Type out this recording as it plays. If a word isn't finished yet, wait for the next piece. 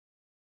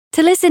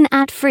To listen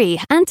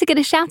ad-free and to get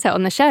a shout-out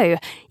on the show,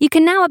 you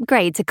can now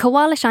upgrade to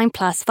Koala Shine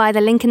Plus via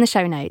the link in the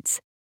show notes.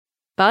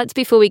 But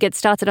before we get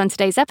started on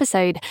today's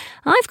episode,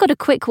 I've got a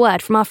quick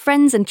word from our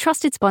friends and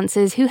trusted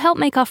sponsors who help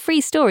make our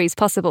free stories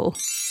possible.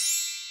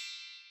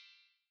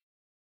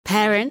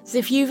 Parents,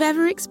 if you've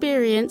ever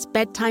experienced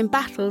bedtime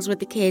battles with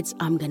the kids,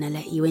 I'm going to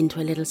let you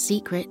into a little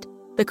secret.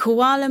 The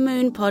Koala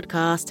Moon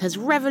podcast has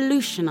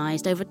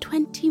revolutionised over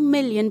 20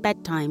 million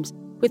bedtimes,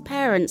 with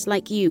parents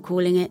like you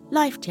calling it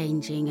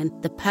life-changing and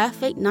the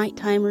perfect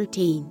nighttime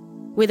routine.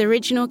 With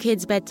original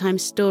kids' bedtime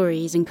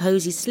stories and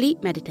cosy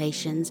sleep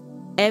meditations,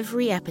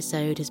 every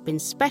episode has been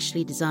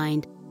specially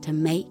designed to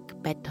make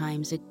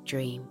bedtimes a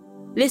dream.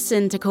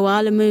 Listen to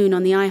Koala Moon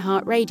on the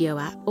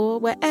iHeartRadio app or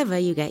wherever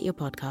you get your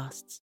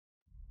podcasts.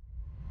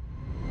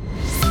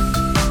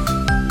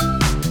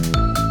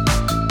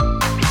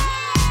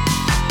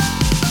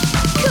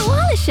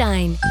 Koala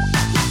Shine!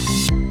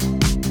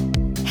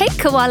 Hey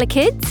Koala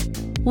kids!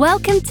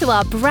 Welcome to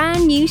our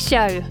brand new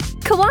show,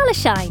 Koala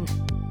Shine.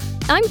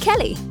 I'm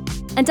Kelly,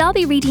 and I'll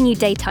be reading you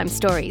daytime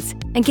stories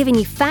and giving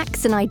you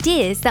facts and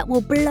ideas that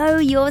will blow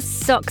your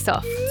socks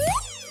off.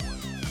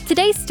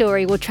 Today's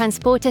story will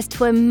transport us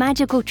to a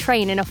magical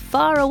train in a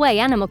faraway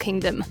animal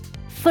kingdom,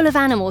 full of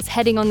animals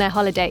heading on their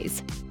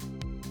holidays.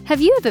 Have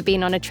you ever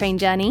been on a train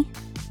journey?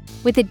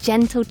 With the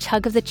gentle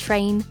chug of the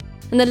train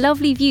and the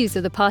lovely views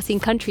of the passing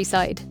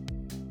countryside.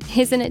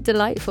 Isn't it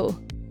delightful?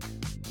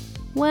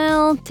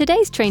 Well,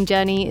 today's train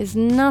journey is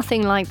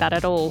nothing like that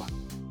at all.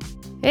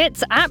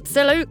 It's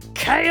absolute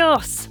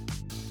chaos!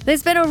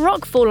 There's been a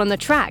rock fall on the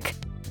track,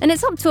 and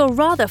it's up to a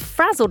rather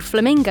frazzled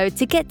flamingo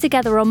to get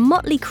together a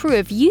motley crew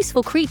of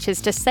useful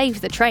creatures to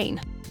save the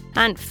train.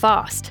 And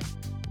fast.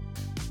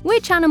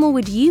 Which animal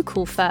would you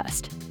call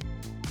first?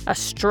 A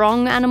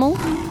strong animal?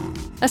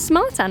 A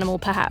smart animal,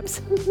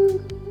 perhaps?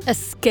 A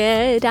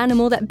scared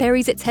animal that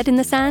buries its head in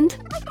the sand?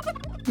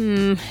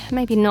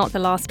 Maybe not the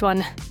last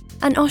one.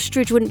 An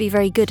ostrich wouldn't be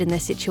very good in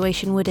this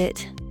situation, would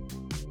it?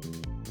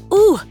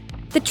 Ooh,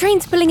 the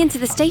train's pulling into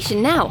the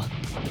station now.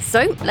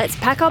 So, let's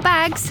pack our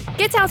bags,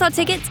 get out our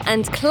tickets,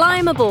 and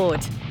climb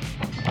aboard.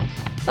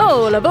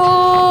 All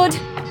aboard!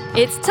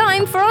 It's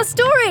time for our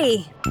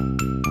story!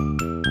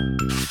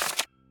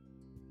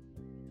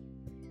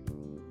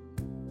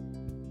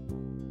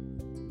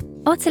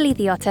 Ottilie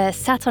the otter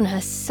sat on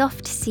her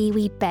soft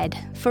seaweed bed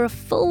for a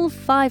full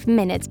 5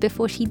 minutes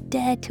before she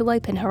dared to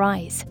open her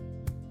eyes.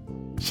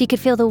 She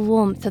could feel the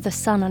warmth of the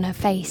sun on her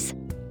face,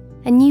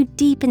 and knew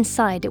deep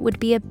inside it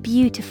would be a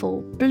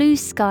beautiful, blue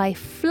sky,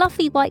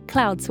 fluffy white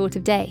cloud sort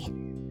of day.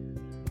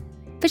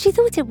 But she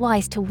thought it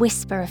wise to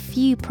whisper a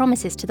few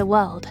promises to the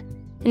world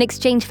in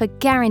exchange for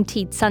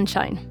guaranteed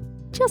sunshine,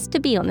 just to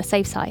be on the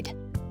safe side.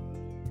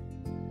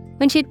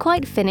 When she had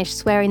quite finished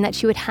swearing that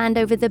she would hand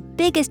over the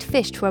biggest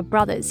fish to her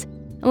brothers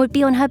and would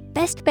be on her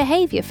best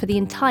behaviour for the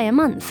entire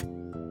month,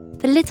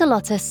 the little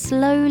otter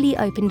slowly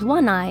opened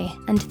one eye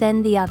and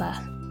then the other.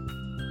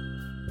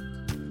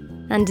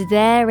 And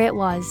there it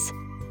was,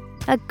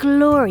 a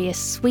glorious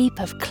sweep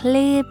of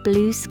clear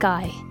blue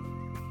sky.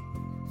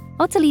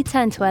 Ottilie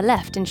turned to her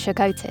left and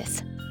shook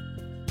Otis,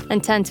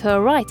 and turned to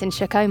her right and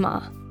shook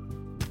Omar.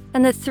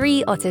 And the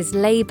 3 otters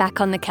lay back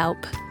on the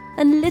kelp,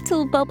 and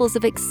little bubbles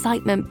of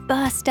excitement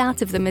burst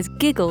out of them as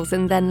giggles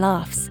and then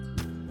laughs.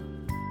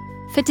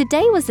 For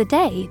today was the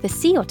day the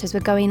sea otters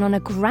were going on a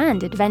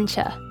grand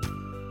adventure.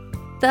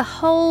 The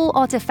whole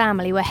otter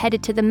family were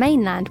headed to the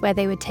mainland where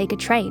they would take a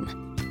train.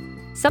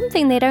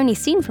 Something they'd only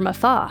seen from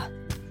afar,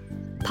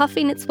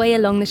 puffing its way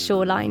along the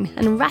shoreline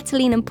and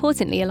rattling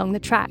importantly along the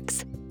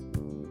tracks.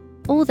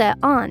 All their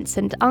aunts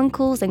and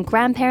uncles and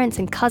grandparents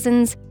and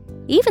cousins,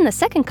 even the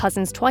second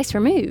cousins twice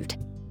removed,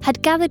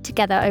 had gathered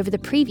together over the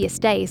previous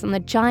days on the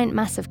giant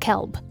mass of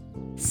kelp,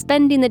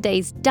 spending the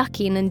days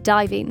ducking and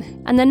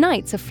diving and the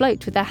nights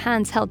afloat with their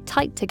hands held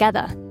tight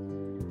together,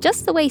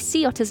 just the way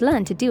sea otters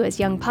learned to do as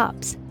young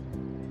pups.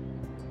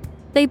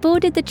 They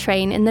boarded the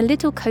train in the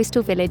little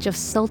coastal village of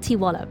Salty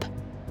Wallop,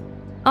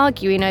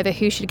 arguing over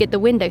who should get the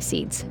window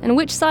seats and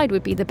which side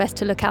would be the best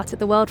to look out at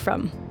the world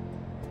from.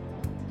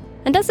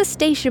 And as the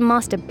station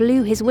master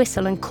blew his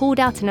whistle and called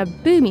out in a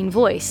booming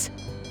voice,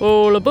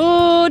 "All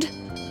aboard!"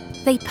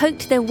 they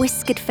poked their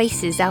whiskered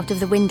faces out of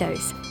the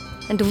windows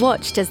and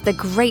watched as the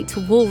great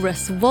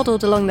walrus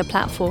waddled along the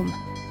platform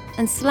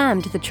and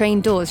slammed the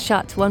train doors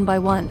shut one by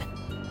one,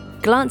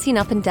 glancing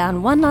up and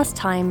down one last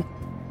time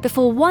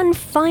before one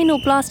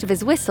final blast of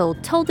his whistle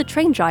told the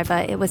train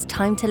driver it was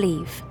time to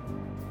leave.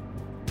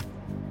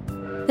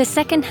 The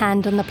second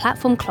hand on the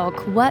platform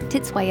clock worked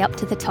its way up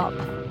to the top,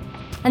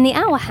 and the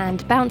hour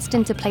hand bounced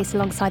into place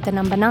alongside the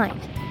number 9.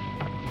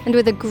 And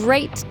with a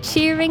great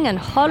cheering and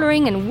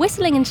hollering and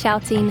whistling and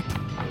shouting,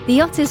 the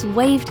otters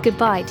waved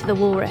goodbye to the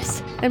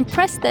walrus and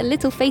pressed their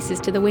little faces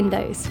to the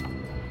windows.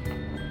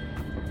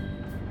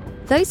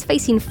 Those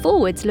facing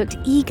forwards looked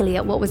eagerly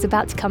at what was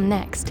about to come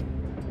next,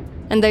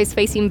 and those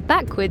facing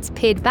backwards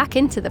peered back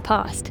into the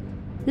past,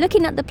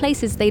 looking at the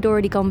places they'd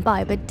already gone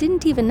by but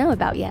didn't even know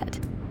about yet.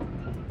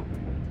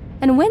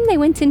 And when they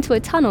went into a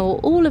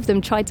tunnel, all of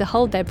them tried to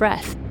hold their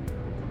breath.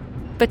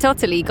 But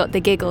Ottilie got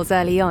the giggles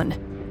early on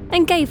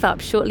and gave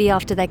up shortly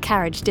after their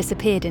carriage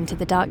disappeared into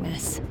the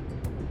darkness.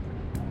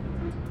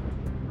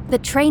 The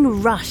train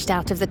rushed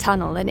out of the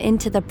tunnel and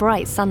into the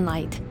bright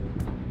sunlight,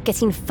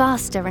 getting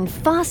faster and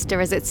faster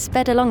as it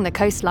sped along the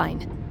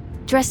coastline,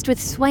 dressed with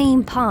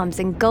swaying palms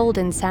and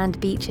golden sand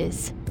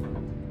beaches.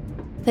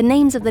 The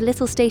names of the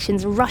little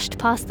stations rushed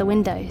past the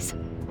windows.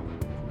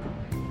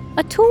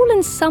 A tall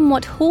and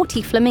somewhat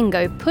haughty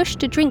flamingo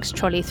pushed a drinks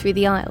trolley through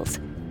the aisles,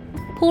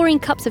 pouring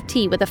cups of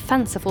tea with a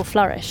fanciful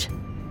flourish.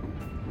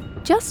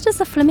 Just as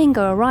the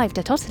flamingo arrived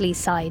at Ottilie's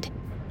side,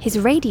 his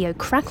radio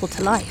crackled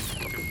to life.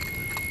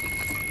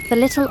 The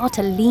little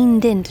otter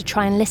leaned in to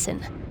try and listen,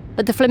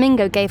 but the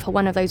flamingo gave her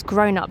one of those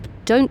grown-up,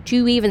 don't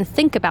you even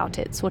think about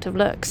it sort of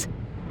looks,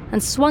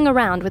 and swung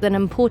around with an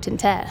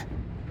important air.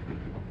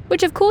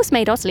 Which of course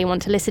made Ottilie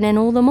want to listen in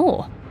all the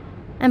more,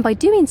 and by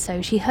doing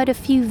so she heard a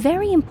few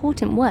very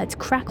important words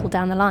crackle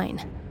down the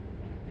line.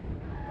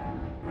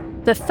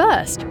 The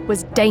first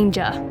was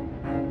danger,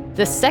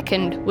 the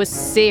second was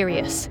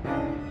serious,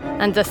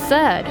 and the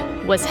third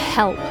was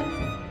help.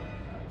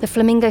 The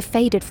flamingo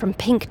faded from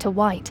pink to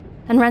white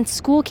and ran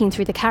squawking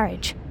through the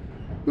carriage,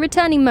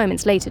 returning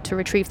moments later to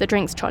retrieve the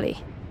drinks trolley.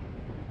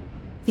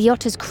 The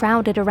otters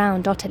crowded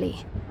around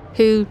Ottilie,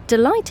 who,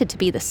 delighted to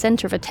be the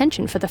centre of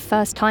attention for the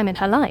first time in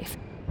her life,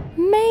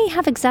 may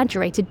have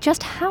exaggerated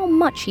just how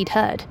much she'd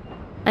heard,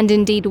 and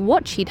indeed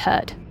what she'd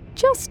heard,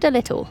 just a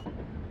little.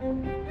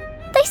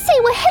 "They say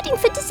we're heading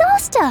for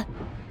disaster,"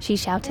 she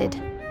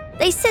shouted.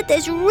 "They said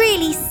there's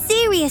really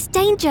serious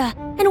danger,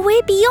 and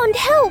we're beyond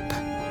help."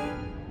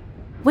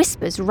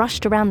 Whispers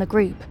rushed around the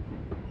group,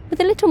 with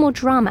a little more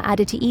drama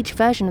added to each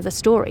version of the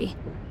story.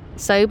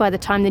 So by the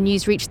time the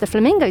news reached the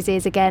flamingo's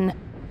ears again,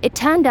 it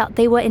turned out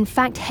they were in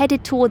fact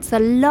headed towards the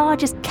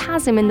largest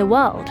chasm in the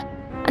world,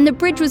 and the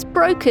bridge was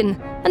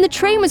broken, and the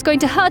train was going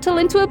to hurtle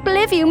into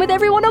oblivion with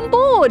everyone on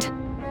board,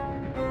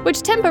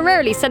 which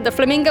temporarily sent the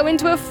flamingo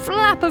into a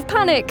flap of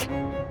panic.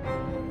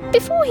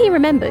 Before he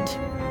remembered,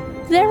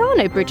 there are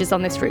no bridges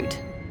on this route,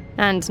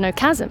 and no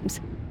chasms,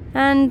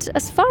 and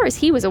as far as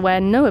he was aware,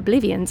 no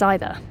oblivions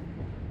either.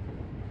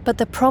 But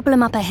the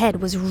problem up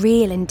ahead was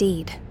real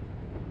indeed.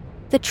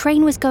 The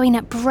train was going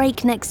at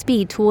breakneck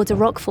speed towards a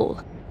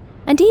rockfall,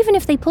 and even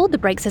if they pulled the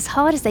brakes as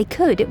hard as they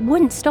could, it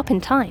wouldn't stop in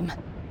time.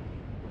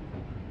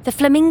 The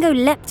flamingo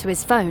leapt to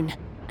his phone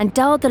and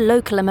dialed the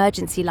local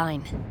emergency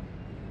line.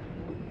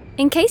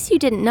 In case you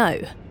didn't know,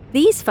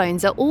 these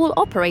phones are all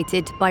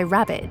operated by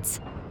rabbits,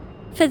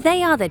 for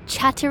they are the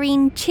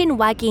chattering,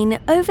 chin-wagging,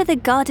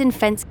 over-the-garden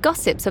fence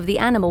gossips of the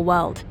animal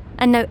world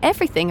and know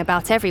everything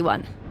about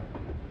everyone.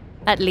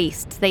 At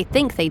least, they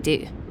think they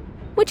do,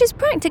 which is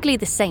practically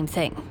the same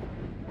thing.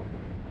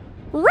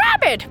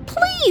 "Rabbit,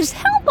 please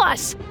help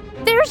us!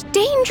 There's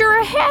danger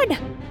ahead!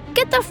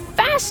 Get the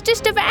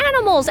fastest of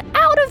animals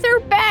out of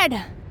their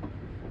bed!"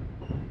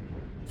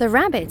 The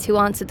rabbit who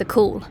answered the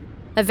call,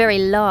 a very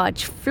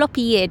large,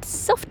 floppy-eared,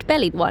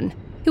 soft-bellied one,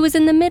 who was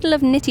in the middle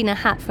of knitting a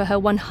hat for her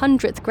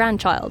 100th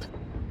grandchild,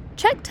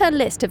 checked her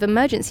list of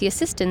emergency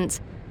assistants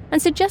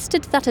and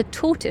suggested that a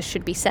tortoise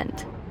should be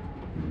sent.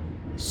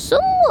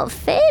 "Somewhat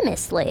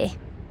famously,"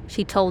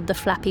 she told the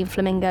flapping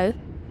flamingo,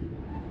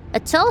 "a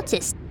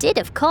tortoise did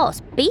of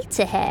course beat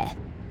a hare,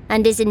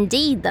 and is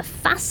indeed the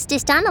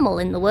fastest animal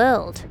in the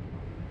world."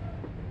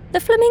 The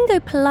flamingo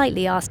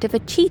politely asked if a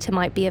cheetah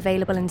might be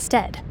available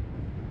instead,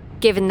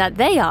 given that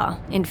they are,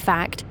 in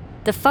fact,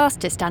 the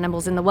fastest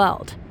animals in the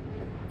world,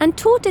 and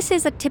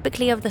tortoises are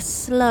typically of the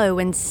slow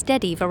and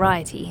steady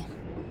variety.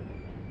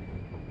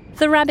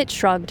 The rabbit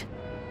shrugged,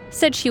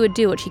 said she would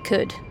do what she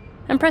could,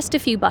 and pressed a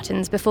few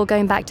buttons before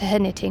going back to her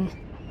knitting.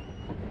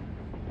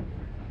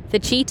 The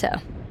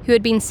cheetah, who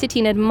had been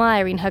sitting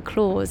admiring her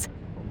claws,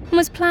 and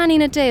was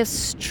planning a day of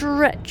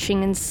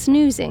stretching and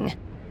snoozing,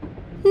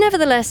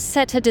 nevertheless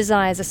set her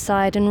desires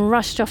aside and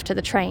rushed off to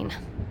the train.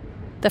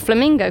 The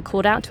flamingo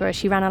called out to her as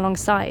she ran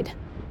alongside.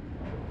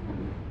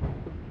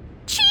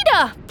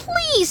 "Cheetah,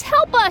 please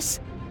help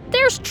us!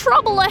 There's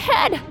trouble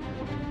ahead!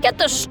 Get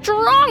the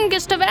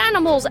strongest of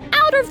animals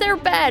out of their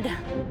bed!"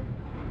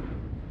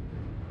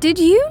 "Did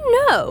you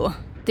know,"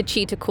 the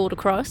cheetah called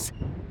across,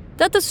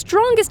 "that the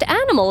strongest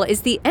animal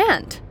is the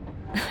ant?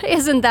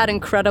 Isn't that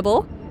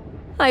incredible?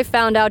 I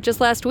found out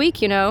just last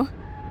week, you know.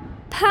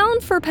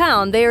 Pound for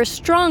pound, they are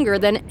stronger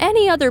than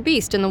any other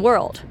beast in the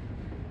world.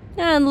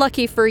 And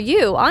lucky for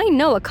you, I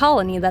know a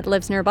colony that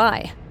lives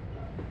nearby."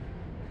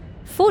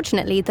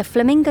 Fortunately, the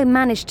flamingo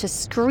managed to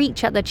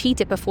screech at the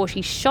cheetah before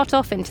she shot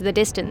off into the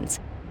distance,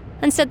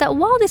 and said that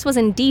while this was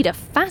indeed a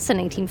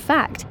fascinating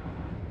fact,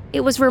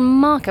 it was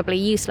remarkably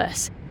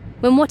useless,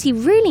 when what he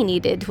really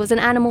needed was an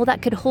animal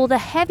that could haul the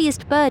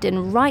heaviest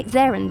burden right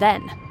there and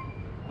then.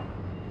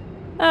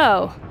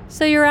 "Oh,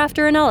 so you're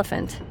after an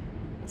elephant,"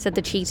 said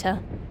the cheetah,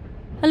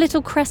 a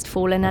little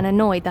crestfallen and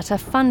annoyed that her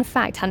fun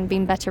fact hadn't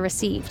been better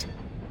received.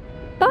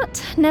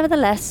 But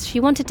nevertheless, she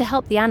wanted to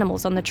help the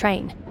animals on the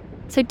train,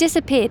 so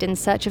disappeared in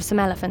search of some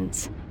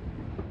elephants.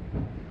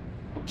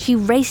 She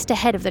raced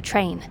ahead of the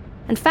train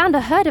and found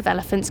a herd of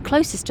elephants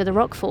closest to the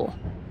rockfall.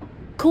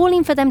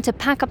 calling for them to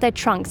pack up their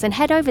trunks and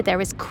head over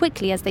there as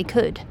quickly as they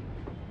could.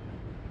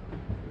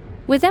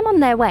 With them on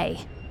their way,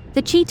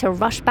 the cheetah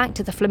rushed back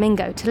to the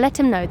flamingo to let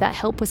him know that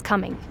help was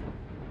coming.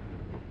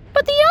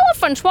 "But the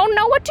elephants won't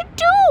know what to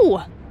do!"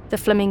 the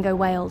flamingo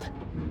wailed.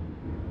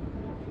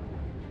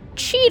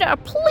 "Cheetah,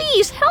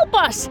 please help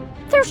us!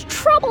 There's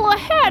trouble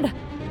ahead!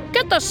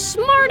 Get the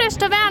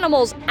smartest of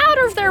animals out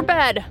of their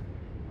bed!"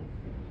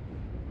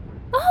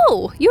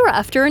 "Oh, you're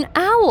after an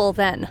owl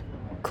then,"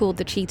 called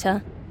the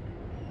cheetah.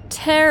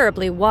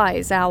 "Terribly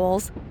wise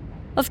owls.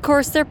 Of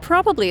course, they're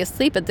probably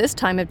asleep at this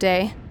time of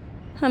day.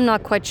 I'm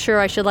not quite sure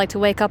I should like to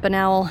wake up an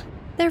owl.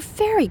 They're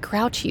very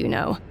grouchy, you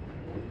know.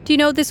 Do you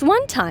know this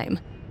one time?"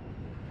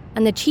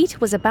 And the cheetah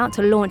was about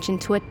to launch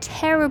into a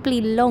terribly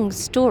long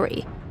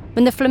story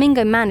when the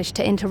flamingo managed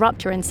to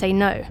interrupt her and say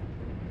no.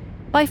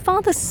 By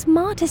far the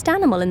smartest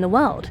animal in the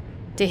world,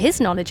 to his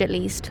knowledge at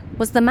least,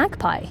 was the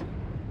magpie.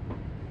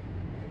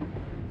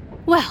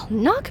 "Well,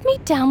 knock me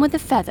down with a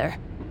feather,"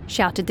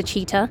 shouted the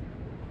cheetah,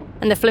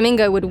 and the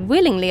flamingo would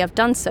willingly have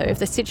done so if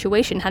the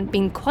situation hadn't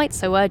been quite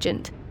so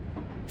urgent.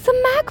 "The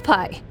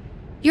magpie!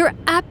 You're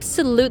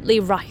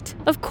absolutely right,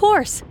 of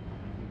course.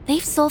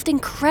 They've solved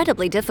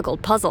incredibly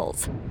difficult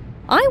puzzles.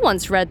 I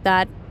once read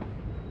that..."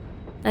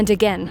 And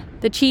again,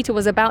 the cheetah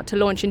was about to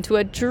launch into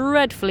a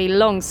dreadfully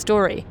long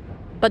story,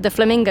 but the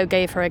flamingo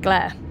gave her a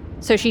glare,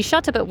 so she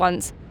shut up at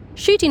once,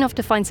 shooting off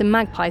to find some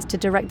magpies to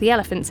direct the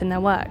elephants in their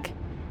work.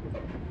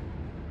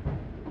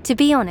 To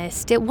be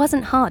honest, it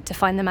wasn't hard to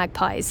find the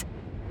magpies.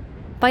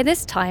 By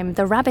this time,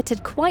 the rabbit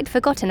had quite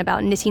forgotten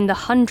about knitting the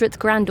 100th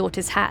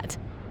granddaughter's hat,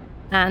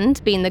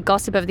 and, being the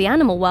gossip of the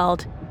animal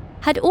world,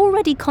 had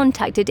already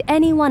contacted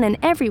anyone and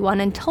everyone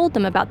and told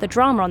them about the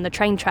drama on the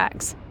train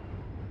tracks.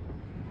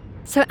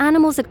 So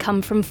animals had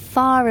come from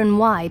far and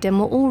wide and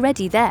were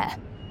already there,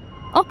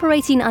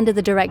 operating under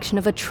the direction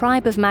of a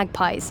tribe of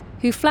magpies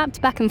who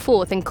flapped back and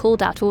forth and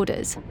called out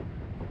orders.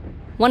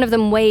 One of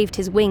them waved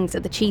his wings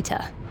at the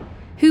cheetah,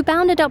 who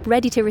bounded up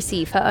ready to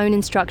receive her own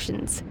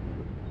instructions.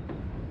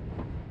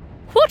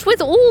 "What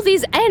with all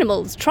these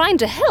animals trying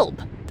to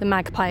help," the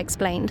magpie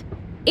explained,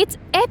 "it's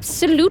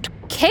absolute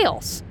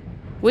chaos.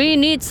 We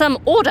need some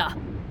order.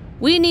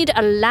 We need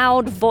a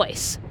loud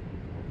voice.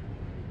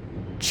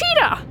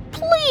 Cheetah,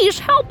 please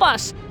help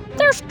us.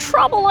 There's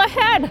trouble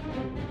ahead.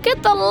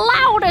 Get the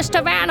loudest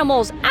of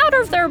animals out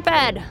of their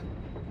bed."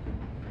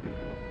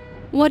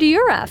 "What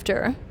you're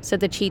after,"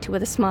 said the cheetah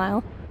with a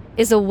smile,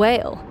 "is a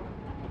whale.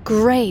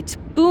 Great,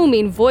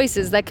 booming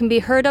voices that can be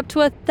heard up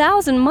to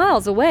 1,000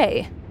 miles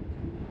away."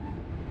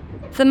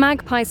 The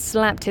magpie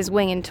slapped his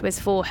wing into his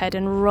forehead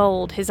and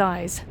rolled his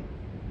eyes.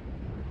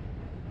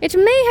 "It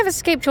may have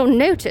escaped your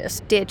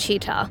notice, dear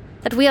cheetah,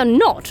 that we are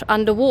not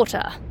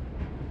underwater.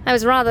 I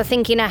was rather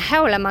thinking a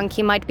howler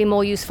monkey might be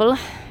more useful.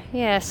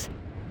 Yes,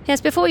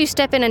 before you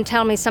step in and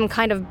tell me some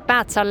kind of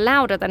bats are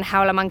louder than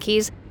howler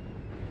monkeys.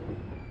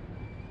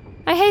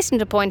 I hasten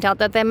to point out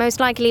that they're most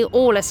likely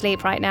all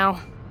asleep right now."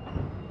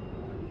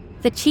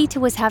 The cheetah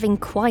was having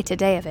quite a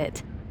day of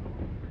it,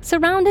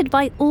 surrounded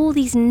by all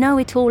these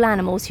know-it-all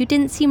animals who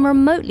didn't seem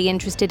remotely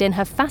interested in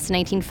her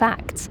fascinating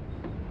facts.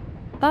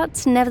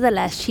 But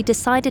nevertheless, she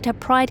decided her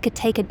pride could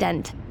take a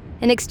dent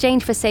in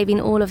exchange for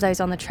saving all of those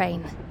on the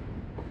train.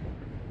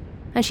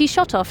 And she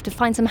shot off to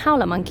find some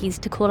howler monkeys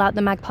to call out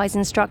the magpie's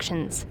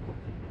instructions.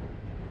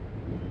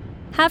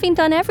 Having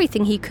done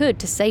everything he could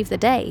to save the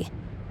day,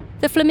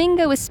 the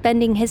flamingo was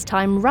spending his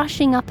time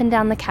rushing up and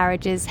down the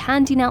carriages,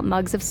 handing out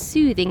mugs of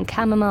soothing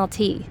chamomile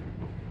tea.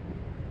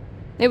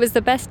 It was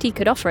the best he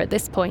could offer at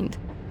this point.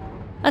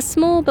 A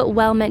small but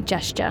well-meant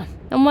gesture,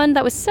 and one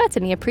that was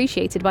certainly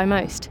appreciated by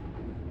most.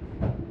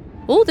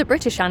 All the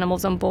British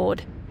animals on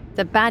board,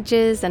 the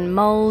badgers and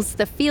moles,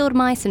 the field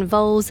mice and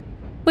voles,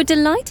 were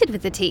delighted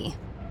with the tea.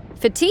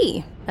 For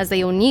tea, as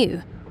they all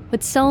knew,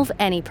 would solve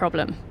any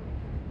problem.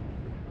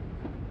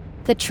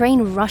 The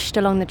train rushed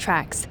along the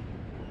tracks,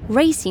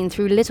 racing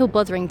through Little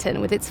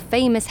Botherington with its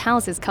famous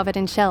houses covered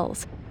in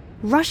shells,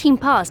 rushing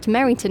past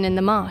Merrington in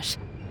the Marsh,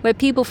 where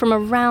people from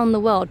around the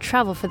world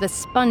travel for the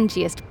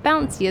spongiest,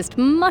 bounciest,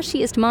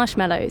 mushiest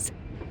marshmallows,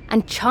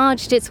 and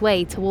charged its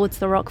way towards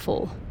the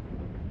rockfall.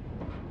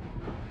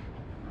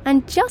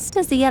 And just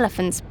as the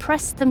elephants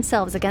pressed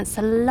themselves against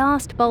the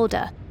last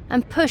boulder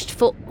and pushed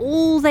for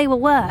all they were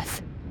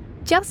worth,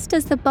 just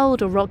as the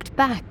boulder rocked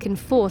back and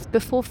forth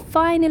before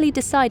finally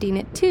deciding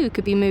it too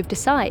could be moved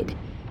aside,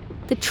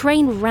 the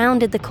train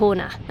rounded the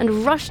corner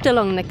and rushed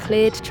along the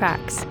cleared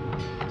tracks.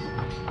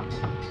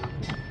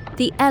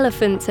 The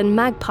elephants and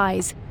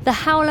magpies, the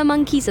howler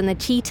monkeys and the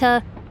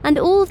cheetah, and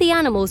all the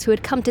animals who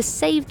had come to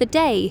save the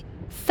day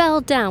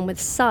fell down with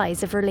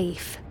sighs of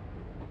relief.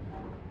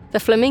 The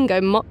flamingo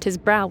mopped his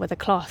brow with a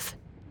cloth.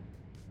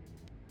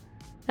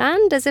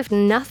 And as if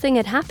nothing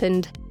had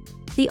happened,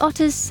 the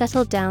otters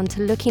settled down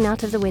to looking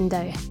out of the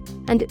window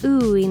and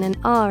oohing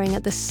and ahhing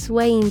at the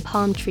swaying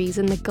palm trees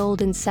and the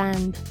golden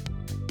sand.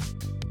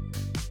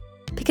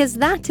 Because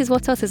that is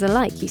what otters are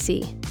like, you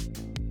see.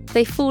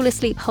 They fall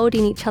asleep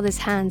holding each other's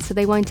hands so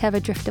they won't ever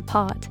drift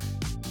apart.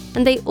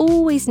 And they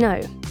always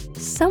know,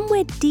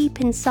 somewhere deep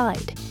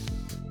inside,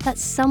 that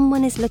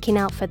someone is looking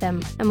out for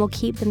them and will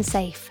keep them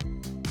safe.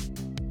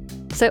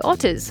 So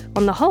otters,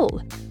 on the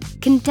whole,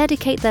 can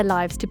dedicate their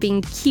lives to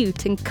being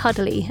cute and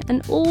cuddly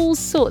and all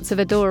sorts of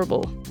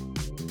adorable.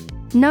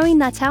 Knowing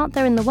that out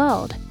there in the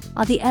world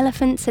are the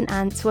elephants and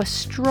ants who are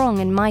strong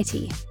and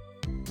mighty,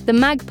 the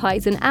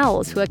magpies and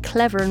owls who are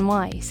clever and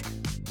wise,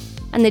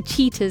 and the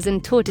cheetahs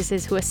and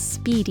tortoises who are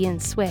speedy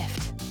and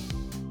swift.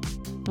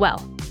 Well,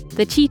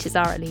 the cheetahs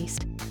are at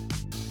least.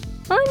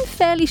 I'm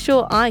fairly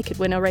sure I could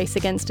win a race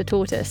against a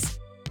tortoise.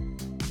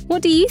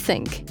 What do you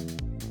think?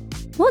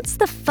 What's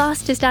the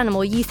fastest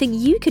animal you think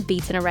you could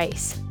beat in a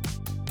race?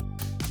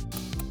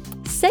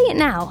 Say it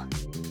now.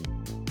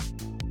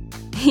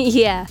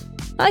 Yeah,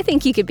 I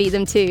think you could beat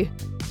them too.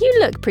 You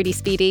look pretty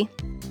speedy.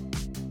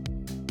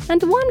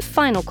 And one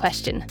final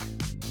question.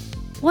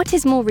 What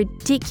is more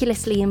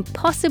ridiculously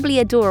impossibly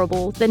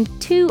adorable than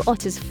two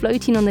otters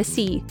floating on the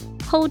sea,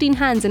 holding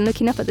hands and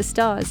looking up at the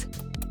stars?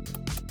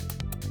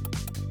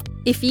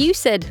 If you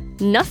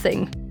said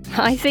nothing,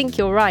 I think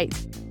you're right.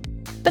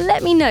 But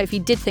let me know if you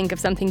did think of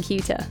something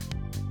cuter.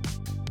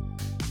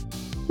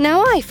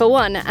 Now I, for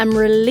one, am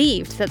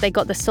relieved that they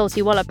got the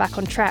salty Wallop back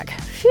on track.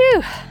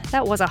 Phew,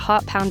 that was a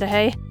heart pounder,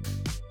 hey?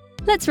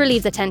 Let's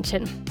relieve the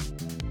tension.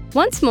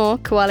 Once more,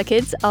 koala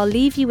kids, I'll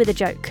leave you with a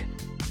joke.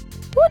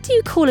 What do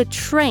you call a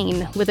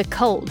train with a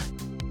cold?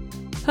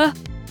 A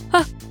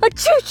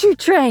choo-choo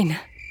train!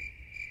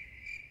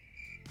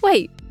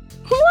 Wait,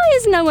 why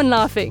is no one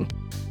laughing?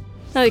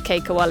 Okay,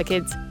 koala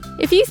kids,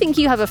 if you think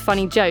you have a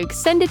funny joke,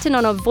 send it in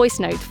on a voice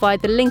note via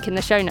the link in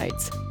the show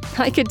notes.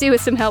 I could do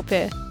with some help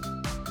here.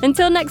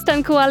 Until next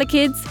time, koala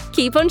kids,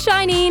 keep on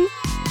shining!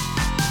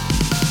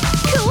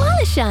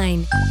 Koala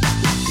shine!